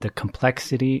The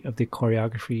complexity of the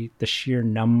choreography, the sheer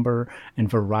number and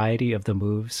variety of the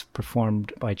moves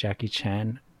performed by Jackie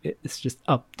Chan, it's just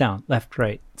up, down, left,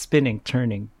 right, spinning,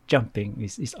 turning, jumping.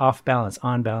 He's off balance,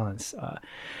 on balance.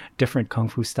 Different kung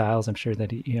fu styles, I'm sure,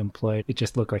 that he employed. It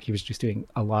just looked like he was just doing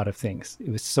a lot of things. It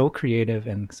was so creative,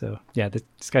 and so yeah, this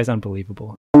guy's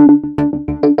unbelievable.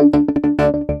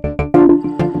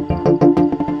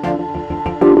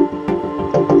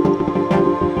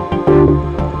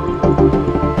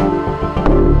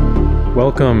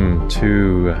 Welcome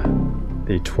to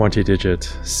the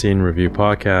 20-Digit Scene Review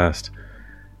Podcast,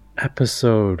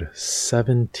 episode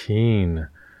 17.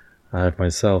 I have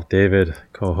myself, David,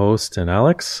 co-host, and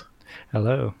Alex.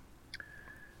 Hello.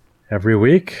 Every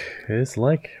week is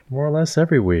like more or less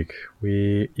every week.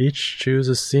 We each choose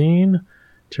a scene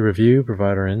to review,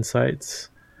 provide our insights,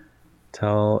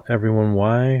 tell everyone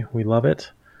why we love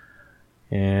it.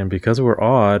 And because we're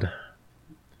odd,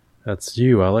 that's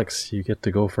you, Alex. You get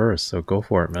to go first, so go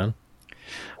for it, man.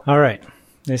 All right.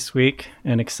 This week,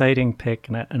 an exciting pick,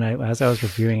 and I as I was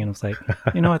reviewing it, I was like,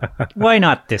 you know what? Why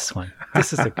not this one?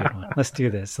 This is a good one. Let's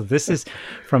do this. So this is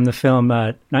from the film,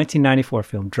 1994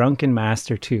 film, Drunken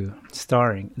Master 2,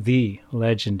 starring the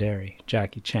legendary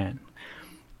Jackie Chan.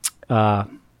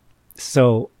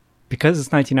 So because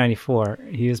it's 1994,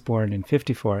 he was born in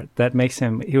 54. That makes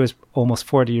him, he was almost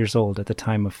 40 years old at the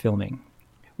time of filming,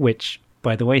 which,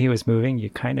 by the way he was moving,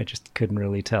 you kind of just couldn't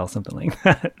really tell, something like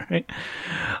that, right?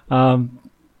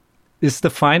 This is the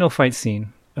final fight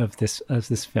scene of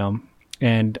this film,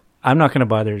 and I'm not going to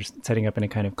bother setting up any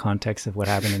kind of context of what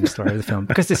happened in the story of the film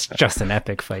because it's just an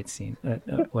epic fight scene.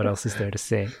 What else is there to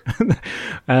say?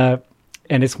 And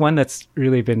it's one that's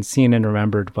really been seen and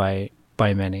remembered by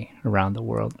many around the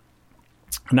world.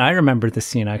 And I remember the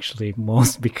scene actually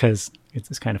most because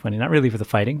it's kind of funny, not really for the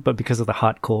fighting, but because of the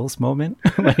hot coals moment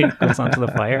when he goes onto the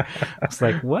fire. I was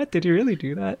like, what? Did he really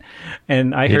do that?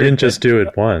 And I heard he didn't just do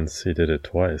it once, he did it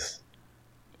twice.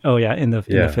 Oh yeah, in the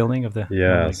filming of the...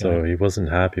 Yeah, oh so he wasn't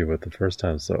happy with the first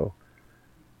time, so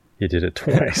he did it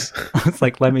twice. It's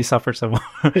like, let me suffer some more.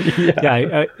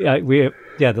 The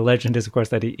legend is, of course,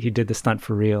 that he did the stunt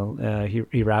for real.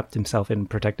 He wrapped himself in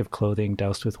protective clothing,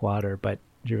 doused with water, but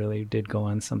he really did go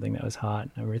on something that was hot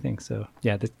and everything. So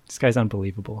yeah, this guy's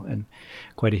unbelievable and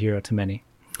quite a hero to many.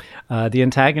 The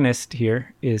antagonist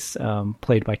here is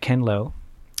played by Ken Lo,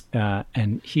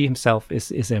 and he himself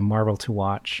is a marvel to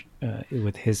watch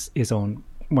with his own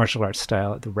martial arts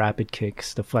style, the rapid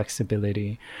kicks, the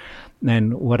flexibility.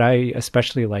 And what I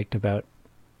especially liked about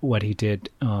what he did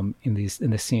in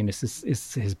the scene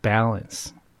is his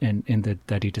balance and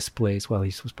that he displays while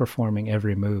he was performing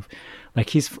every move. Like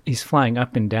he's flying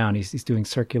up and down, he's doing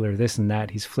circular this and that,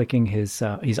 he's flicking his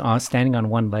standing on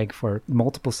one leg for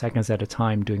multiple seconds at a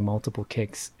time doing multiple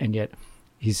kicks, and yet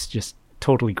he's just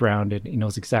totally grounded. He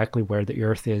knows exactly where the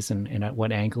earth is and at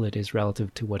what angle it is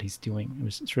relative to what he's doing.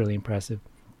 It's really impressive.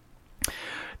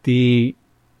 The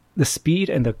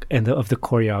speed and the of the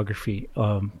choreography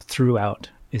throughout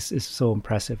is so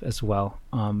impressive as well.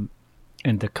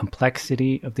 And the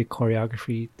complexity of the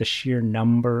choreography, the sheer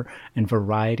number and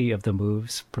variety of the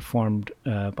moves performed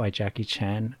by Jackie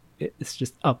Chan, it's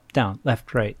just up, down,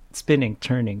 left, right, spinning,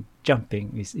 turning,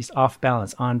 jumping. He's off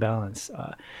balance, on balance.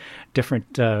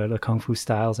 Different the kung fu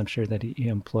styles, I'm sure, that he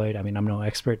employed. I mean, I'm no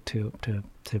expert to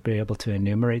be able to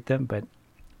enumerate them, but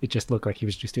it just looked like he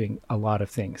was just doing a lot of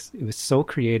things. It was so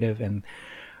creative, and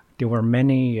there were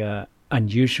many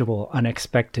unusual,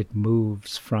 unexpected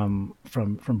moves from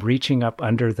reaching up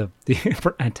under the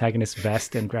antagonist's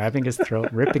vest and grabbing his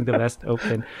throat, ripping the vest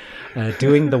open,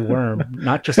 doing the worm,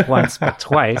 not just once but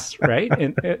twice, right?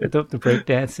 And the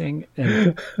breakdancing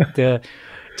and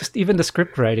just even the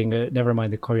script writing, never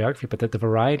mind the choreography, but the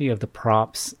variety of the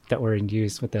props that were in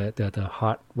use with the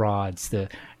hot rods, the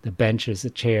benches, the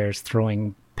chairs,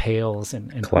 throwing pails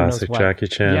and classic Jackie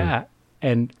Chan. Yeah,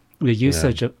 and the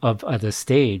usage of the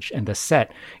stage and the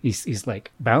set. He's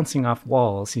like bouncing off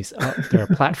walls. There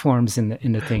are platforms in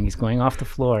the thing. He's going off the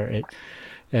floor,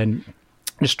 and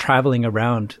just traveling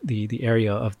around the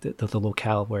area of the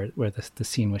locale where the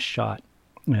scene was shot.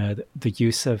 The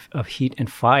use of heat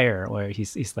and fire, where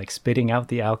he's like spitting out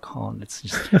the alcohol and it's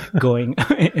just going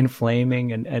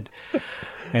inflaming and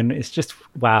it's just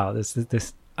wow.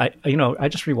 This I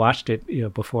just rewatched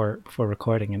it before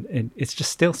recording, and it's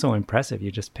just still so impressive.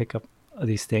 You just pick up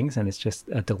these things and it's just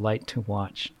a delight to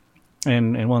watch.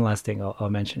 And one last thing I'll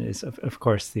mention is of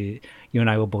course you and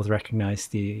I will both recognize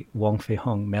the Wong Fei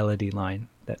Hung melody line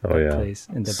that plays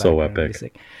in the background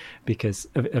music, because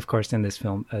of course in this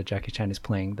film Jackie Chan is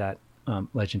playing that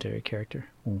legendary character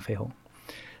Wong Fei Hung.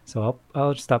 So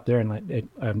I'll stop there and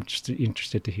I'm just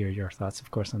interested to hear your thoughts,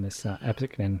 of course, on this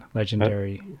epic and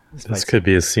legendary. This could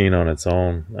be a scene on its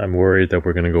own. I'm worried that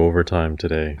we're going to go overtime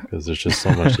today because there's just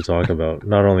so much to talk about.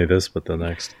 Not only this, but the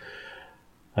next.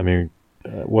 I mean,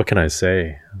 what can I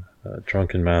say?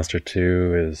 Drunken Master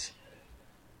 2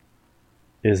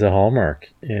 is a hallmark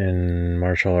in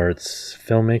martial arts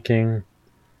filmmaking.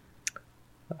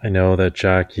 I know that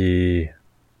Jackie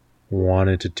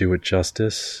wanted to do it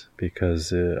justice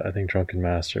because I think Drunken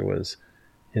Master was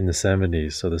in the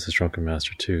 70s, so this is Drunken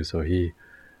Master 2, so he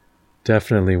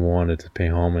definitely wanted to pay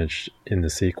homage in the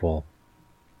sequel.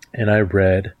 And I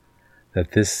read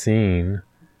that this scene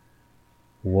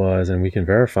was, and we can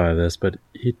verify this, but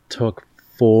he took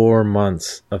 4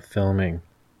 months of filming.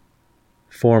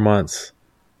 4 months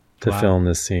to film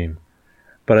this scene.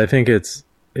 But I think it's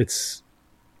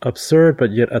absurd,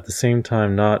 but yet at the same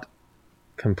time not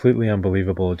completely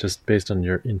unbelievable, just based on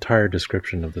your entire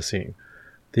description of the scene.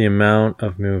 The amount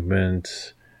of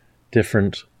movement,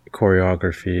 different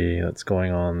choreography that's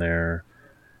going on there.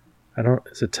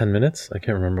 Is it 10 minutes? I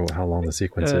can't remember how long the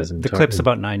sequence is. The clip's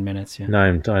about 9 minutes, yeah.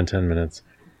 10 minutes.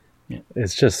 Yeah.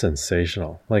 It's just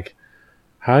sensational. Like,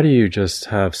 how do you just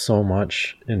have so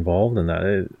much involved in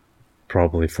that?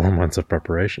 Probably 4 months of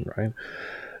preparation, right?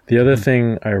 The other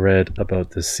thing I read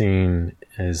about this scene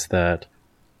is that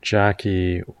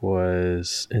Jackie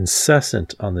was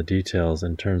incessant on the details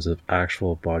in terms of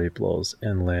actual body blows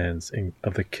and lands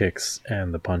of the kicks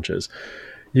and the punches.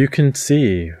 You can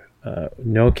see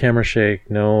no camera shake,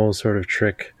 no sort of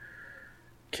trick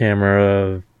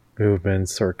camera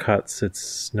movements or cuts.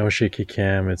 It's no shaky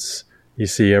cam. You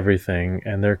see everything,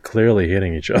 and they're clearly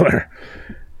hitting each other.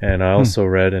 And I also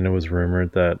read, and it was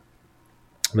rumored that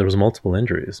there was multiple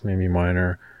injuries, maybe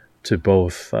minor, to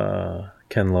both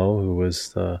Ken Lo, who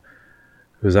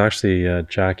was actually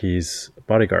Jackie's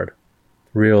bodyguard,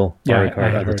 real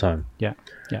bodyguard at the time. Yeah.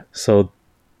 So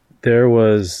there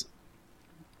was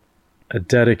a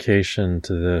dedication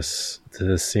to this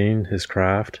scene, his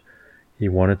craft. He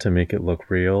wanted to make it look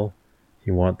real. He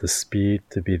wanted the speed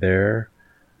to be there,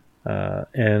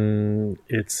 and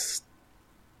it's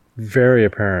very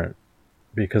apparent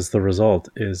because the result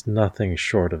is nothing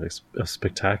short of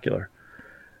spectacular.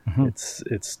 Mm-hmm.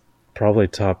 It's probably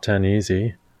top 10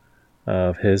 easy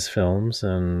of his films,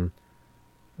 and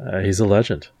he's a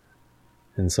legend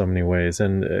in so many ways,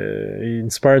 and he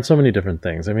inspired so many different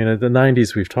things. I mean, in the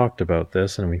 90s we've talked about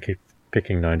this, and we keep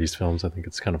picking 90s films. I think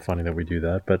it's kind of funny that we do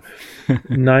that, but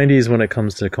 90s when it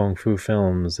comes to Kung Fu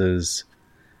films it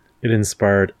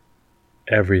inspired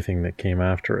everything that came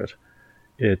after it.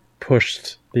 It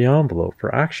pushed the envelope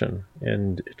for action,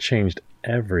 and it changed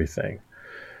everything.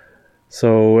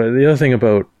 So the other thing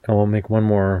I will make one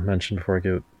more mention before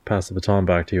I pass the baton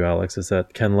back to you, Alex, is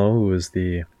that Ken Lo, who is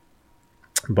the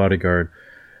bodyguard,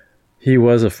 he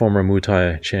was a former Muay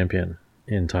Thai champion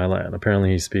in Thailand.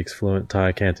 Apparently he speaks fluent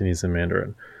Thai, Cantonese, and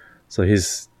Mandarin. So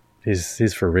he's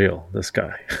for real, this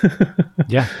guy.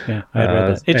 Yeah. I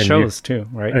read that. It shows too,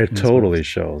 right? It totally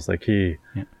shows. Like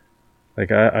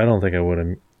I don't think I would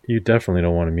have. You definitely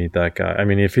don't want to meet that guy. I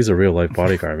mean, if he's a real life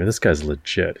bodyguard, I mean, this guy's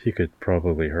legit. He could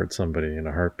probably hurt somebody in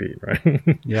a heartbeat,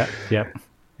 right? Yeah.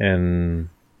 And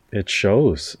it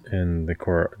shows in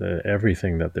the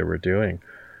everything that they were doing.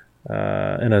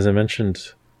 And as I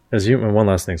mentioned, and one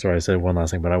last thing. Sorry, I said one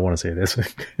last thing, but I want to say this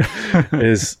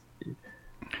is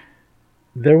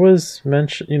there was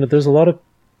mention. There's a lot of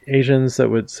Asians that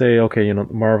would say, okay,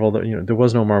 Marvel. There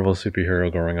was no Marvel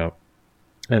superhero growing up.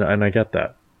 And I get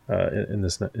that in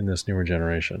this newer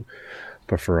generation,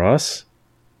 but for us,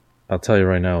 I'll tell you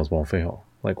right now, is Wong Fei Hong.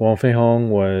 Like Wong Fei Hong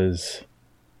was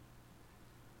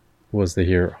the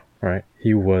hero, right?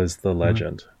 He was the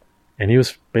legend, and he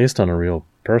was based on a real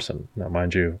person. Now,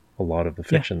 mind you, a lot of the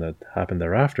fiction that happened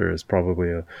thereafter is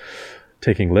probably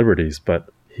taking liberties, but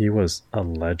he was a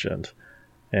legend.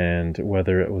 And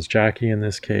whether it was Jackie in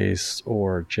this case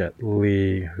or Jet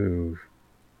Li, who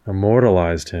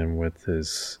immortalized him with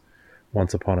his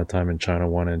Once Upon a Time in China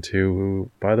 1 and 2,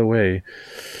 who, by the way,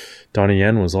 Donnie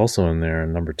Yen was also in there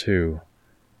in number 2,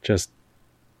 just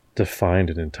defined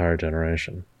an entire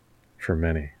generation for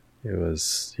many. He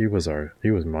was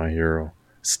my hero.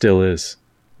 Still is.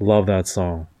 Love that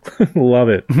song. Love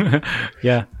it.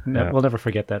 Yeah. We'll never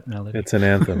forget that melody. It's an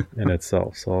anthem in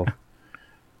itself. So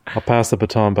I'll pass the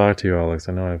baton back to you, Alex.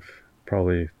 I know I've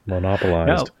probably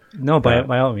monopolized. No,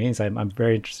 by all means, I'm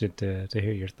very interested to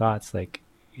hear your thoughts. Like,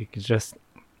 you could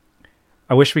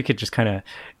I wish we could just kind of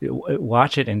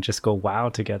watch it and just go wow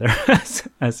together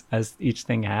as each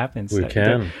thing happens. We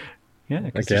can. Yeah,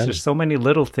 because there's just so many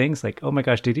little things like, oh my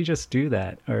gosh, did he just do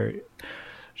that? Or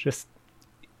just,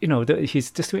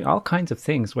 he's just doing all kinds of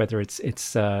things, whether it's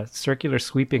circular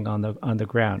sweeping on the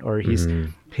ground, or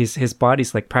his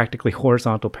body's like practically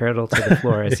horizontal parallel to the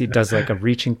floor as he does like a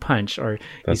reaching punch, or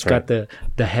he's got the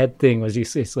head thing was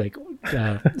he's like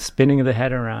spinning the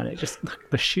head around. It just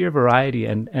the sheer variety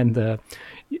and the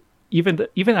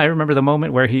even I remember the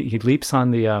moment where he leaps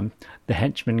on the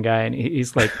henchman guy, and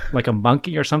he's like a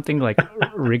monkey or something, like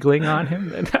wriggling on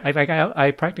him. And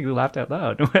I practically laughed out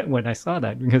loud when I saw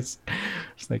that, because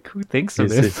it's like, who thinks of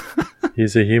this?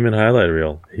 He's a human highlight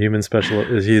reel.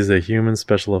 He's a human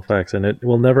special effects, and it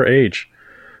will never age,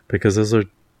 because his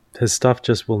stuff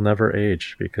just will never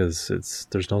age, because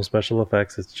there's no special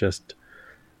effects. It's just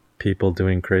people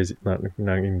doing crazy, not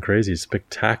even crazy,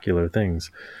 spectacular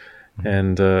things. Mm-hmm.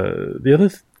 And the other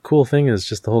cool thing is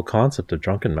just the whole concept of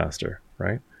Drunken Master,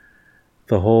 right?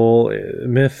 The whole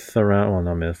myth around, well,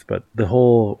 not myth, but the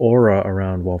whole aura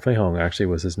around Wo Fei Hong actually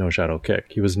was his no shadow kick.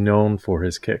 He was known for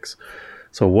his kicks.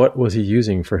 So what was he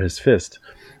using for his fist?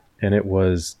 And it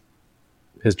was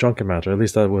his Drunken Master. At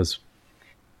least that was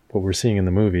what we're seeing in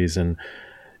the movies. And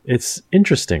it's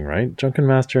interesting, right? Drunken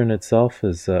Master in itself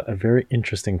is a very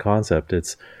interesting concept.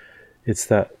 It's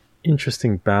that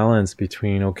interesting balance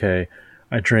between, okay,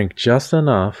 I drink just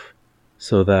enough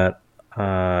so that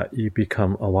you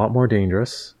become a lot more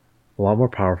dangerous, a lot more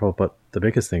powerful, but the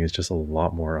biggest thing is just a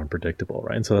lot more unpredictable,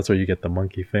 right? And so that's where you get the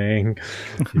monkey thing,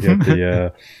 you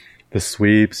get the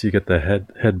sweeps, you get the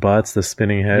head butts, the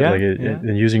spinning head,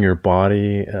 and using your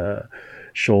body,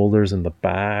 shoulders and the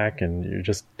back, and you're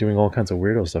just doing all kinds of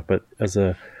weirdo stuff. But as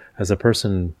a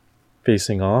person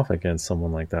facing off against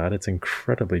someone like that, it's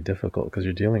incredibly difficult, because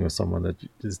you're dealing with someone that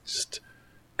is just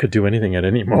could do anything at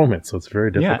any moment. So it's very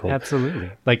difficult. Yeah,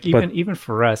 absolutely. Like even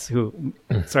for us who,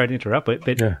 sorry to interrupt, but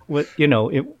what,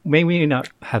 it may not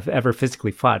have ever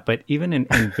physically fought, but even in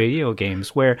video games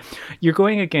where you're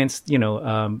going against,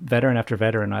 veteran after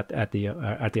veteran at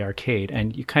the arcade,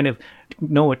 and you kind of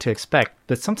know what to expect,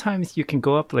 but sometimes you can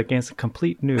go up against a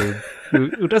complete noob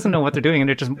who doesn't know what they're doing, and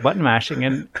they're just button mashing,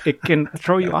 and it can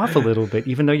throw you off a little bit,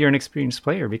 even though you're an experienced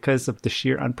player, because of the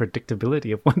sheer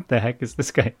unpredictability of what the heck is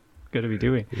this guy going to be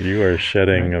doing. You are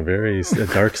shedding a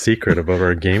dark secret about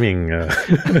our gaming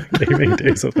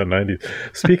days of the 90s.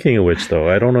 Speaking of which, though,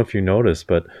 I don't know if you noticed,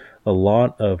 but a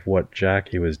lot of what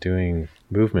Jackie was doing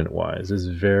movement wise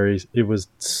it was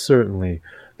certainly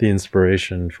the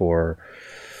inspiration for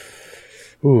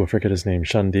I forget his name,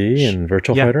 Shun-Di in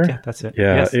Virtual Fighter. Yeah, that's it.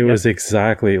 Yeah, yes, it was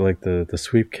exactly like the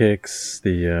sweep kicks,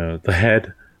 the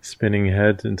head, spinning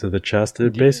head into the chest. They're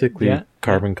basically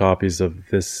carbon copies of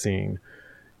this scene.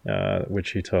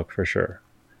 Which he took for sure.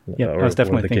 Yeah, I was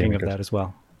definitely thinking of that as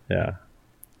well. Yeah.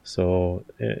 So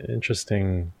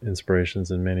interesting inspirations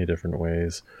in many different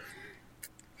ways.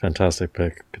 Fantastic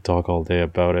pick. Could talk all day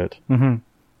about it. Mm-hmm.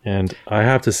 And I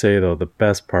have to say, though, the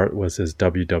best part was his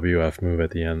WWF move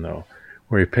at the end, though,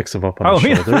 where he picks him up on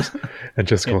his shoulders and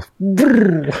just goes...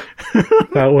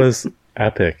 That was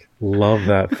epic. Love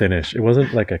that finish. It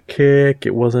wasn't like a kick.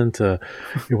 It wasn't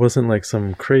like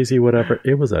some crazy whatever.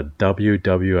 It was a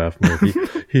WWF move.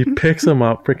 He picks him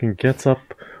up, freaking gets up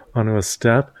onto a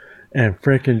step, and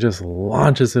freaking just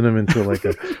launches him into like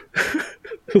a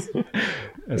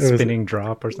spinning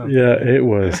drop or something. Yeah, it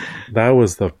was. That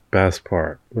was the best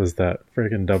part. Was that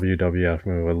freaking WWF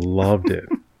move? I loved it.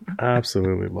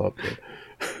 Absolutely loved it.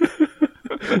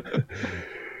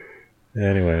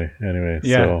 Anyway.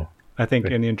 Yeah. So. I think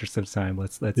in the interest of time,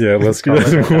 let's go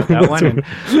that one, and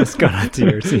let's go on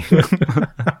to your scene.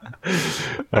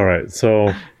 All right,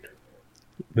 so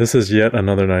this is yet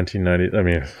another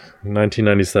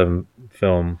 1997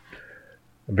 film.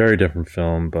 A very different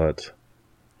film, but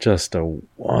just a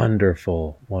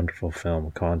wonderful, wonderful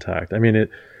film. Contact. I mean,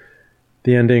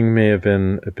 the ending may have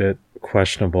been a bit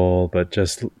questionable, but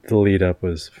just the lead up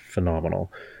was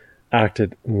phenomenal.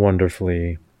 Acted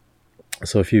wonderfully.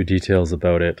 So a few details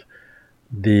about it.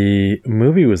 The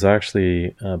movie was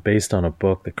actually based on a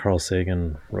book that Carl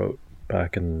Sagan wrote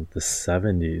back in the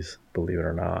 70s, believe it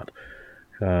or not.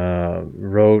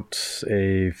 Wrote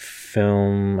a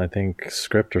film, I think,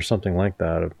 script or something like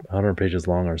that, 100 pages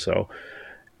long or so,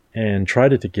 and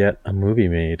tried to get a movie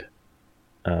made,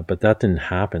 but that didn't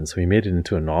happen. So he made it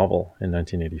into a novel in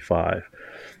 1985.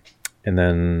 And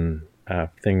then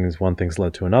one thing's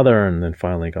led to another, and then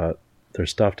finally got their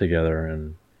stuff together,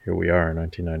 and here we are in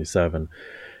 1997.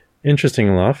 Interesting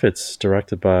enough, it's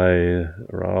directed by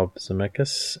Rob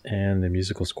Zemeckis, and the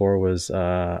musical score was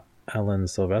Alan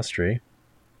Silvestri,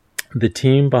 the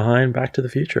team behind Back to the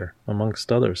Future,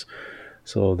 amongst others.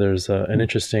 So there's an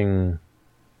interesting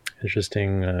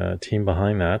team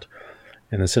behind that,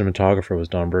 and the cinematographer was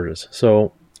Don Burgess.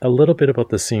 So a little bit about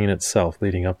the scene itself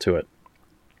leading up to it.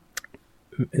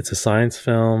 It's a science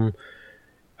film.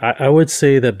 I would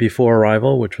say that before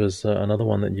Arrival, which was another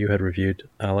one that you had reviewed,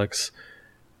 Alex,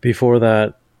 before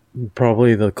that,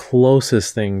 probably the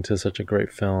closest thing to such a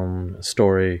great film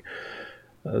story,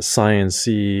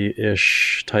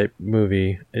 science-y-ish type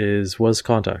movie was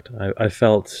Contact. I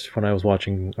felt when I was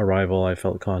watching Arrival, I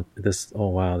felt this. Oh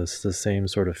wow, this is the same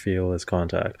sort of feel as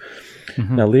Contact.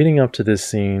 Mm-hmm. Now, leading up to this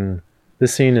scene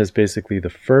is basically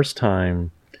the first time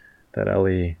that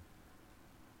Ellie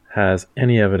has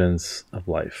any evidence of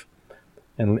life,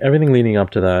 and everything leading up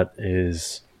to that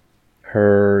is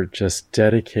her just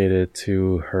dedicated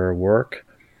to her work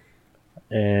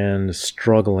and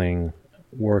struggling,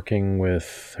 working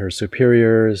with her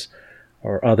superiors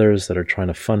or others that are trying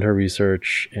to fund her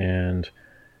research, and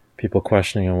people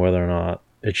questioning on whether or not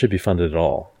it should be funded at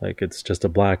all. Like, it's just a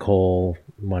black hole,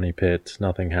 money pit,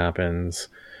 nothing happens,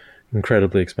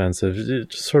 incredibly expensive.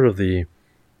 It's just sort of the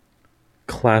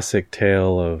classic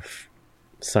tale of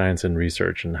science and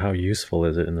research and how useful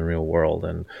is it in the real world.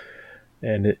 And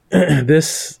it,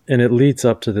 it leads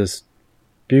up to this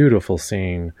beautiful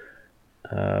scene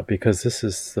because this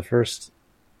is the first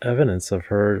evidence of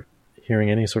her hearing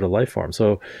any sort of life form.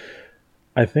 So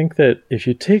I think that if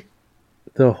you take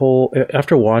the whole,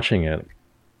 after watching it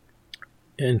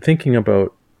and thinking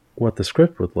about what the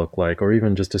script would look like, or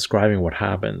even just describing what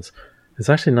happens, it's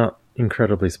actually not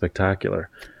incredibly spectacular.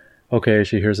 Okay,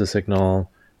 she hears a signal,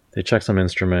 they check some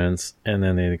instruments, and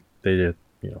then they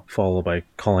follow by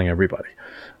calling everybody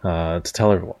to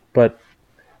tell everyone. But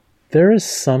there is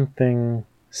something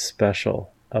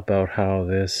special about how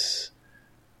this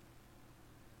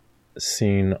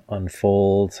scene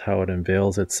unfolds, how it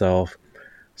unveils itself.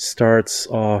 Starts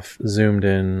off zoomed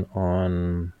in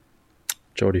on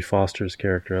Jodie Foster's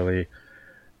character Ellie,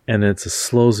 and it's a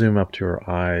slow zoom up to her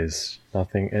eyes.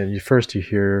 Nothing. And first you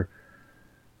hear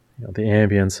the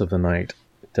ambience of the night,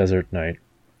 desert night,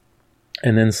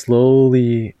 and then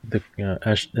slowly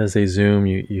as they zoom,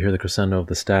 you hear the crescendo of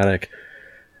the static.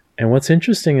 And what's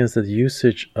interesting is the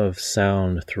usage of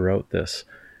sound throughout this.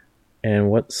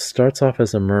 And what starts off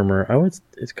as a murmur,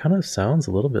 it kind of sounds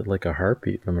a little bit like a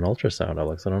heartbeat from an ultrasound,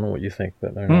 Alex. I don't know what you think,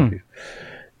 but I don't know.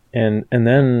 And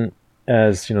then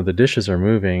as the dishes are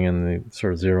moving and they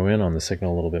sort of zero in on the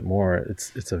signal a little bit more,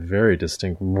 it's a very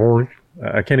distinct.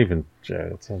 I can't even.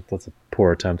 That's a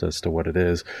poor attempt as to what it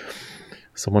is.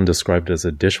 Someone described it as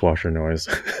a dishwasher noise,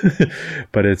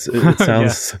 but it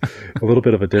sounds a little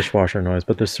bit of a dishwasher noise.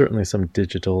 But there's certainly some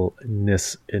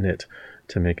digitalness in it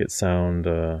to make it sound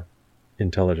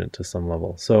intelligent to some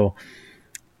level. So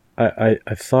I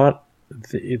thought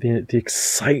the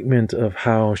excitement of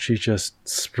how she just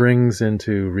springs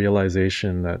into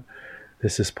realization that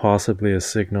this is possibly a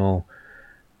signal,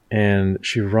 and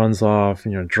she runs off,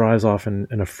 drives off in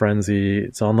a frenzy.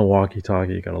 It's on the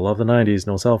walkie-talkie. You gotta love the 90s,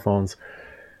 no cell phones,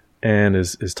 and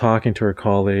is talking to her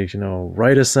colleagues,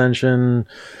 right ascension,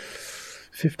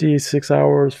 56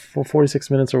 hours for 46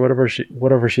 minutes or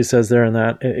whatever she says there, and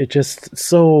that it just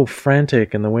so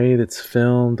frantic, and the way it's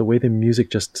filmed, the way the music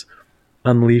just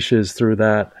unleashes through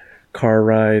that car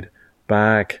ride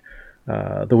back,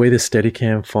 the way the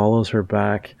Steadicam follows her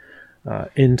back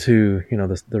into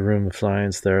the room of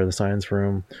science there, the science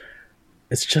room.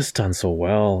 It's just done so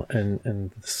well,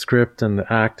 and the script and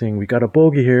the acting. We got a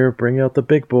bogey here, bring out the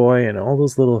big boy, and all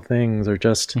those little things are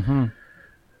just. Mm-hmm.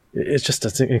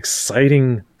 It's an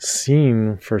exciting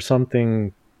scene for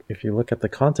something. If you look at the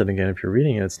content again, if you're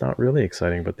reading it, it's not really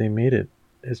exciting, but they made it.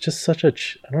 It's just such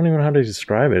I don't even know how to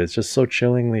describe it. It's just so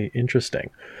chillingly interesting.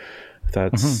 If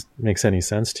that makes any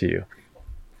sense to you.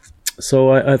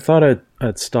 So I thought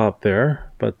I'd stop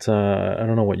there, but I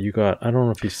don't know what you got. I don't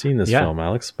know if you've seen this film,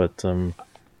 Alex, but I don't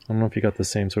know if you got the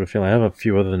same sort of feeling. I have a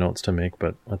few other notes to make,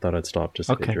 but I thought I'd stop just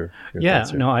to get your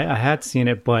thoughts here. No, I had seen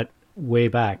it, but way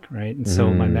back, right? And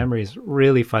so my memory is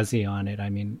really fuzzy on it. I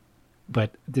mean,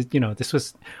 but this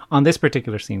was on this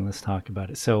particular scene. Let's talk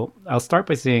about it. So I'll start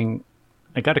by saying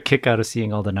I got a kick out of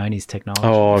seeing all the 90s technology.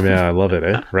 Oh, yeah, I love it,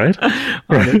 right?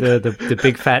 the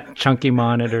big fat chunky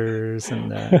monitors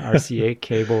and the RCA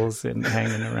cables and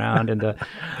hanging around, and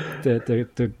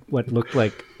the what looked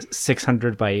like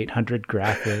 600 by 800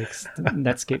 graphics, the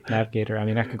Netscape Navigator. I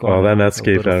mean, I could go on. Oh, that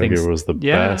Netscape Navigator was the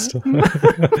best.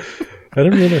 I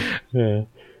didn't really.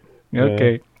 Yeah.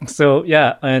 Okay. So,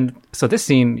 and so this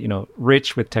scene,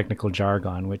 rich with technical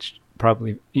jargon, which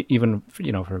probably even for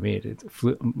me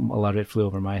a lot of it flew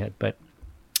over my head, but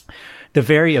the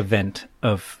very event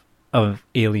of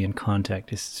alien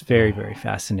contact is very very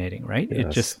fascinating, right? Yes. It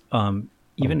just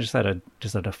even just at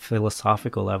a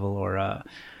philosophical level, or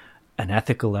an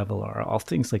ethical level, or all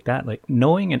things like that, like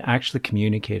knowing and actually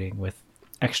communicating with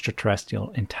extraterrestrial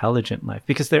intelligent life,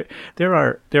 because there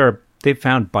are they've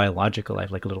found biological life,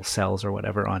 like little cells or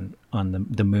whatever on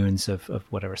the moons of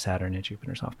whatever Saturn and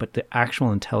Jupiter's off, but the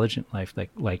actual intelligent life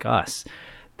like us,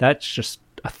 that's just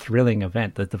a thrilling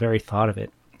event. That the very thought of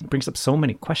it brings up so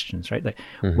many questions, right? Like,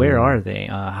 where are they?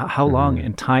 How long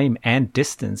in time and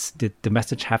distance did the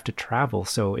message have to travel?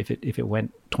 So if it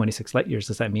went 26 light years,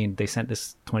 does that mean they sent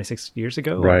this 26 years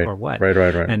ago, or what? Right.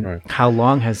 And how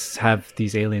long have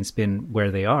these aliens been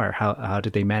where they are? How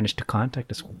did they manage to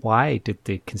contact us? Why did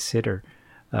they consider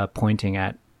pointing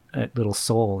at little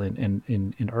soul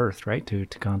in Earth, right, to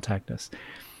contact us?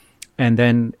 And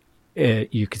then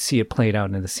you could see it played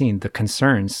out in the scene, the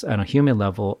concerns on a human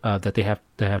level that they have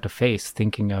to face,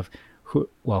 thinking of who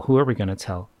are we going to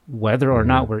tell, whether or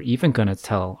not we're even going to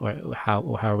tell, or how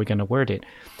are we going to word it?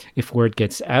 If word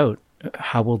gets out,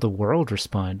 how will the world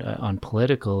respond on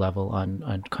political level,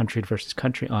 on country versus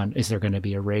country, on is there going to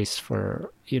be a race for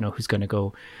who's going to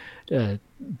go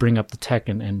bring up the tech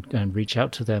and reach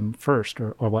out to them first,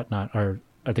 or whatnot? Are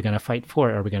they going to fight for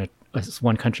it? Are we going to, is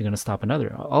one country going to stop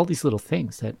another? All these little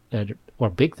things that or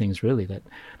big things really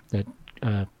that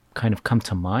kind of come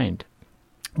to mind.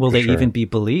 Will they even be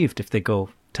believed if they go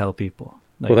tell people?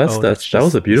 Like, well, that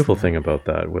was a beautiful thing about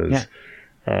that was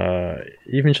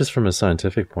even just from a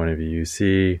scientific point of view, you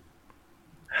see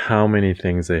how many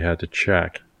things they had to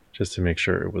check just to make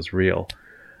sure it was real,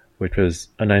 which was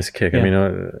a nice kick. I mean,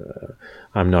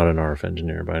 I'm not an RF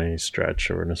engineer by any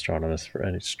stretch, or an astronomist for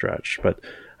any stretch, but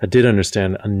I did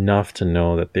understand enough to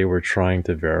know that they were trying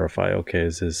to verify, okay,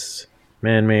 is this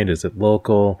man-made? Is it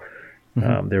local?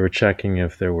 They were checking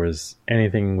if there was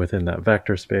anything within that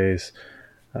vector space,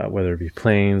 whether it be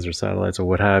planes or satellites or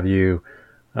what have you.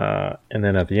 And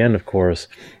then at the end, of course,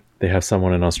 they have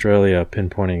someone in Australia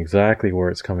pinpointing exactly where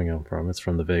it's coming up from. It's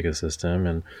from the Vega system,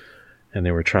 and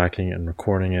they were tracking it and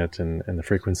recording it, and the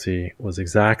frequency was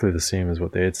exactly the same as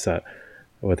what they had set,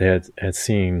 what they had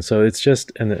seen. So it's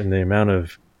just, and the amount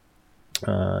of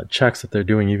checks that they're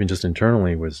doing, even just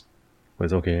internally, was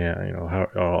okay. How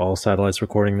are all satellites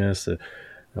recording this?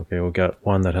 Okay, we got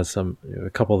one that has a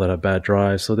couple that have bad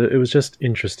drives. So it was just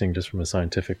interesting, just from a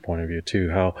scientific point of view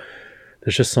too, how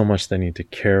there's just so much they need to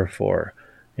care for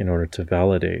in order to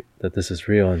validate that this is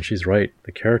real. And she's right.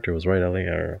 The character was right, Ellie,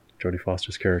 or Jodie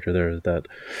Foster's character there, that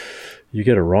you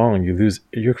get it wrong, you lose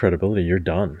your credibility, you're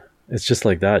done. It's just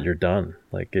like that, you're done.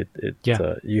 Like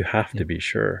you have to be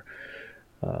sure.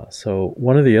 So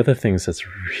one of the other things that's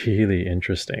really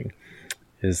interesting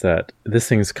is that this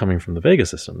thing's coming from the Vega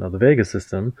system. Now, the Vega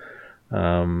system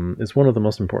is one of the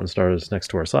most important stars next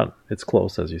to our sun. It's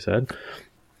close, as you said.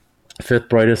 Fifth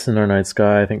brightest in our night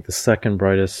sky. I think the second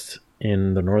brightest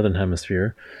in the northern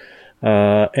hemisphere.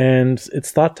 And it's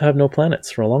thought to have no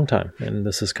planets for a long time. And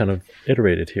this is kind of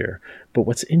iterated here. But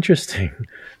what's interesting,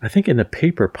 I think in a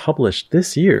paper published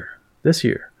this year, is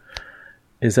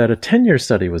that a 10-year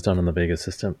study was done on the Vega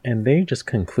system, and they just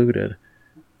concluded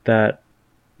that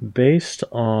based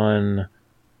on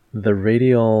the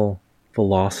radial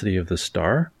velocity of the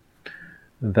star,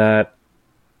 that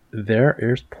there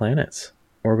is planets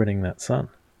orbiting that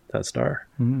star,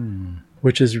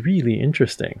 which is really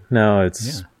interesting. Now,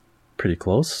 it's pretty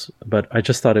close, but I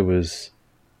just thought it was,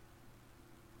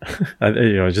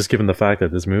 just given the fact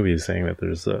that this movie is saying that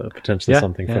there's potentially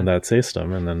something from that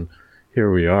system, and then here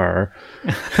we are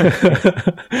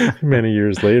many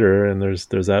years later, and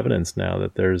there's evidence now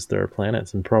that there are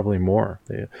planets, and probably more.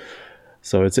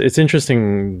 So it's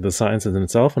interesting, the science in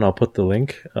itself, and I'll put the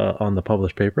link on the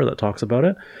published paper that talks about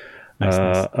it, nice.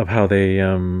 Of how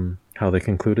they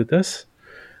concluded this,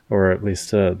 or at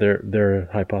least their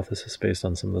hypothesis based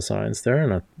on some of the science there.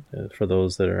 And for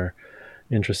those that are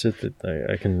interested,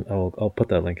 I'll put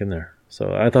that link in there.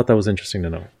 So I thought that was interesting to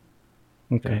know.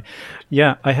 Okay,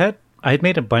 yeah, I had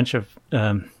made a bunch of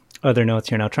other notes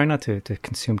here, and I'll try not to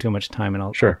consume too much time, and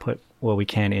I'll put what we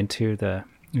can into the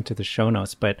show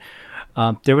notes. But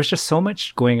there was just so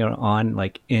much going on,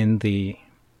 like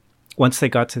once they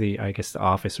got to the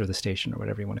office or the station or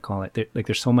whatever you want to call it.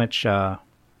 There's so much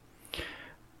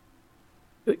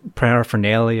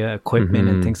paraphernalia, equipment,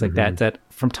 and things like that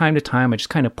from time to time I just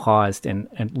kind of paused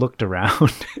and looked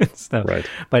around and stuff. Right.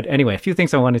 But anyway, a few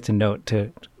things I wanted to note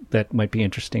that might be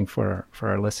interesting for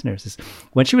our listeners is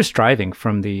when she was driving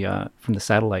from the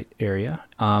satellite area,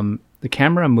 the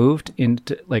camera moved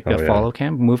into like the follow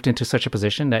cam moved into such a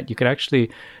position that you could actually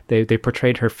they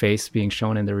portrayed her face being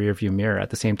shown in the rear view mirror at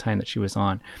the same time that she was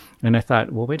on. And I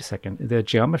thought, well, wait a second, the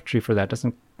geometry for that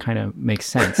doesn't kind of make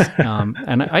sense.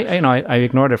 And I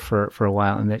ignored it for a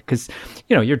while, and that because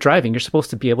you're driving, you're supposed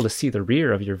to be able to see the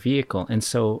rear of your vehicle,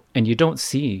 and you don't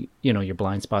see your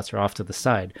blind spots are off to the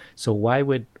side. So why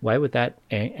would that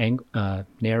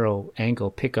narrow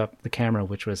angle pick up the camera,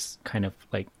 which was kind of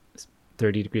like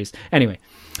 30 degrees anyway?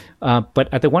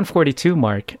 But at the 142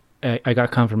 mark, I got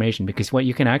confirmation, because what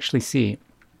you can actually see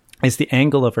is the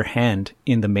angle of her hand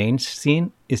in the main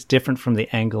scene is different from the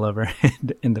angle of her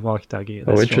hand in the walkie-talkie.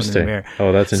 Oh, interesting.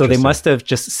 Oh, that's interesting. So they must have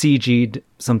just CG'd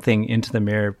something into the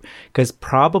mirror, because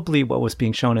probably what was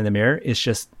being shown in the mirror is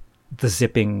just the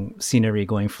zipping scenery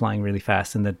flying really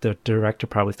fast, and the director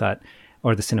probably thought,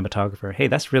 or the cinematographer, hey,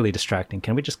 that's really distracting.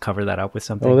 Can we just cover that up with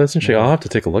something? Oh, that's interesting. I'll have to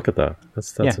take a look at that.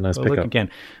 That's a nice pickup. Look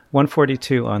again.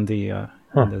 142 on the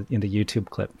in the YouTube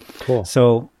clip. Cool.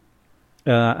 So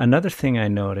another thing I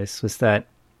noticed was that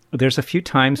there's a few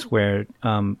times where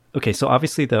so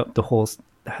obviously the whole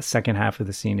second half of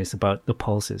the scene is about the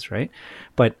pulses, right?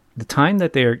 But the time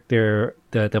that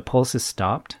the pulses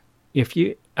stopped, if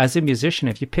you, as a musician,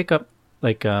 if you pick up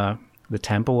like the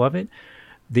tempo of it,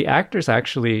 the actors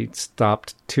actually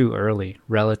stopped too early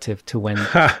relative to when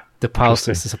the pulse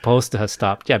is supposed to have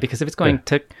stopped. Yeah, because if it's going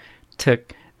tick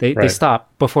tick, they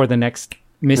stop before the next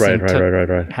missing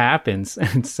happens.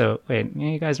 And so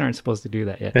you guys aren't supposed to do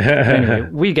that yet. Anyway,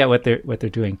 we get what they're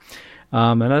doing.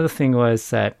 Another thing was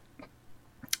that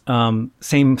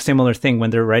similar thing when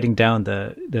they're writing down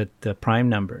the prime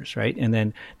numbers, right? And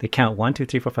then they count 1, 2,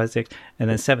 3, 4, 5, 6, and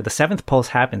then 7. The seventh pulse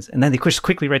happens, and then they just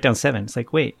quickly write down 7. It's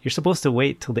like, wait, you're supposed to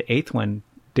wait till the eighth one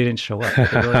didn't show up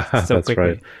so That's quickly.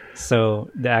 Right. So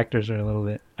the actors are a little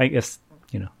bit, I guess,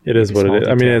 it is what it is.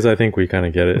 I mean, as I think we kind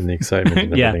of get it in the excitement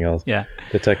and everything else. Yeah.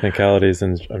 The technicalities,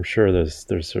 and I'm sure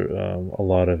there's a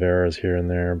lot of errors here and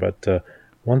there. But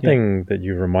one thing that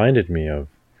you reminded me of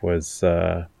was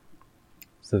so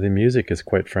the music is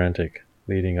quite frantic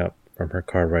leading up from her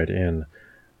car right in.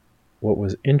 What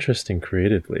was interesting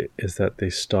creatively is that they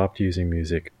stopped using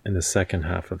music in the second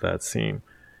half of that scene,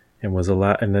 and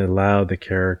they allowed the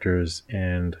characters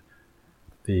and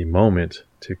the moment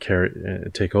to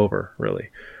take over. Really,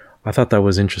 I thought that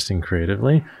was interesting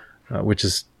creatively, which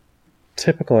is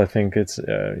typical. I think it's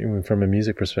even from a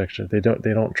music perspective, they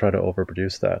don't try to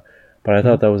overproduce that. But I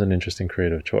thought that was an interesting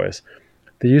creative choice.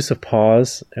 The use of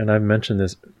pause, and I've mentioned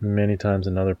this many times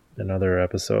in other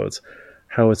episodes,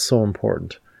 how it's so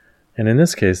important. And in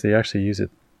this case, they actually use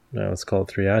it, let's call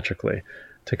it theatrically,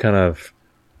 to kind of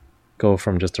go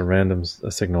from just a random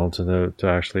signal to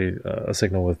actually a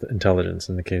signal with intelligence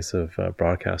in the case of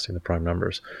broadcasting the prime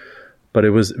numbers. But it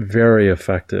was very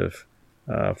effective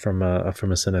from a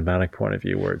cinematic point of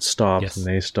view, where it stops and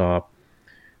they stop.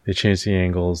 They change the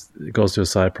angles. It goes to a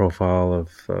side profile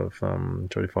of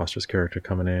Jodie Foster's character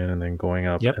coming in and then going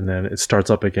up, and then it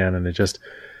starts up again, and it just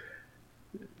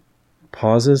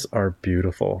pauses are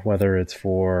beautiful, whether it's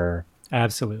for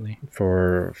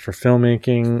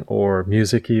filmmaking or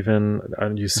music even.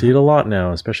 And you see it a lot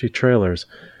now, especially trailers.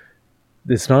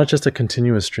 It's not just a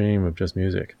continuous stream of just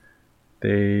music.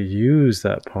 They use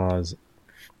that pause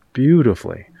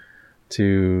beautifully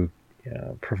to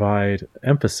provide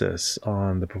emphasis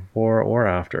on the before or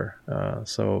after.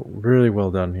 So really well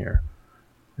done here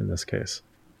in this case.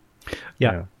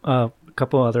 A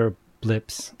couple other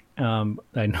blips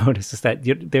I noticed is that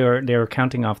they were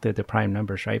counting off the prime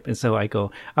numbers, right? And so I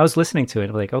was listening to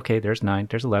it, I'm like, okay, there's 9,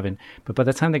 there's 11, but by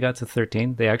the time they got to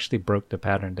 13, they actually broke the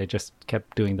pattern. They just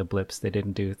kept doing the blips. They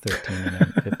didn't do 13 and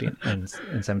then 15 and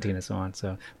 17 and so on.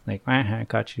 So like, I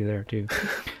got you there too.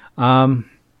 One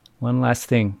last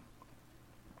thing.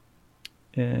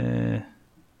 No,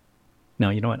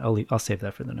 you know what? I'll save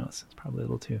that for the notes. It's probably a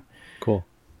little too cool.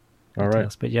 All details,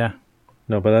 right, but yeah.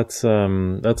 No, but that's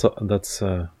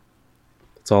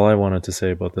all I wanted to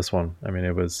say about this one. I mean,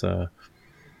 it was. I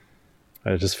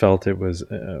just felt it was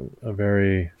a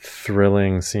very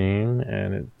thrilling scene,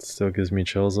 and it still gives me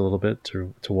chills a little bit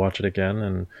to watch it again,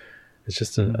 and it's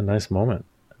just a nice moment.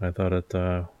 And I thought it.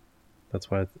 That's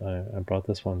why I brought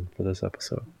this one for this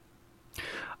episode.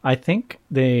 I think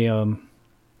they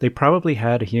probably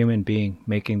had a human being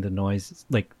making the noise,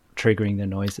 like triggering the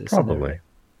noises. Probably.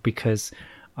 Because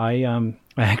I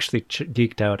actually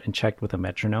geeked out and checked with a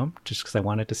metronome just because I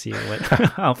wanted to see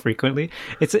how frequently.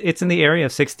 It's in the area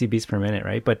of 60 beats per minute,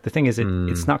 right? But the thing is,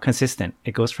 it's not consistent.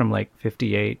 It goes from like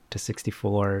 58 to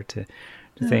 64 to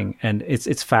thing, and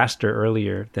it's faster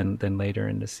earlier than later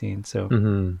in the scene. So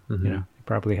you know, they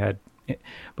probably had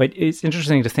But it's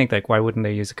interesting to think, like, why wouldn't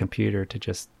they use a computer to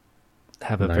just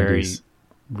have a 90s. very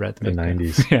rhythmic... The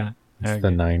 90s. Yeah. It's the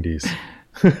 90s.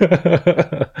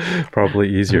 Probably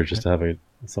easier just to have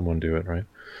someone do it, right?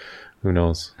 Who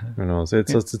knows? Who knows?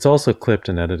 It's also clipped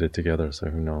and edited together, so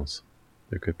who knows?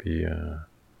 There could be...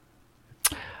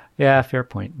 Yeah, fair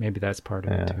point. Maybe that's part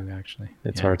of it too, actually.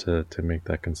 It's hard to make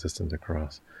that consistent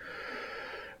across.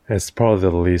 It's probably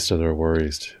the least of their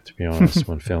worries, to be honest,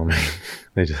 when filming.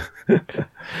 They just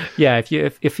yeah,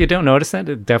 if you don't notice that,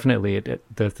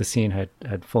 the scene had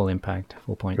full impact,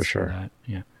 full points for sure. For that.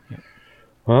 Yeah.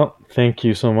 Well, thank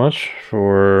you so much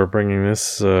for bringing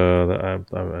this. I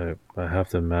have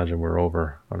to imagine we're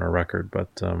over on our record, but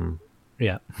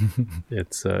yeah,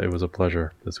 it was a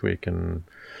pleasure this week, and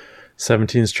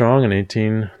 17 strong and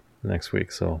 18 next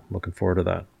week. So looking forward to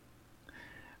that.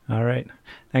 All right.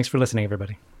 Thanks for listening,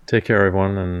 everybody. Take care,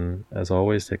 everyone. And as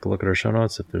always, take a look at our show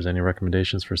notes. If there's any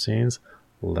recommendations for scenes,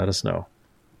 let us know.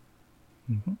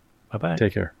 Mm-hmm. Bye-bye.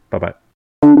 Take care. Bye-bye.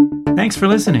 Thanks for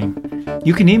listening.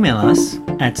 You can email us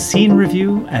at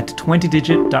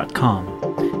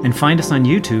scenereview@20digit.com and find us on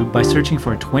YouTube by searching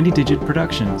for 20 Digit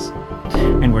Productions.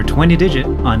 And we're 20 Digit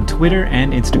on Twitter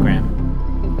and Instagram.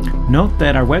 Note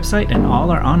that our website and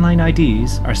all our online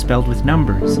IDs are spelled with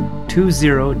numbers,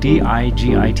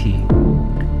 20DIGIT.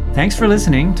 Thanks for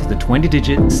listening to the 20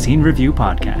 Digit Scene Review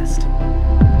Podcast.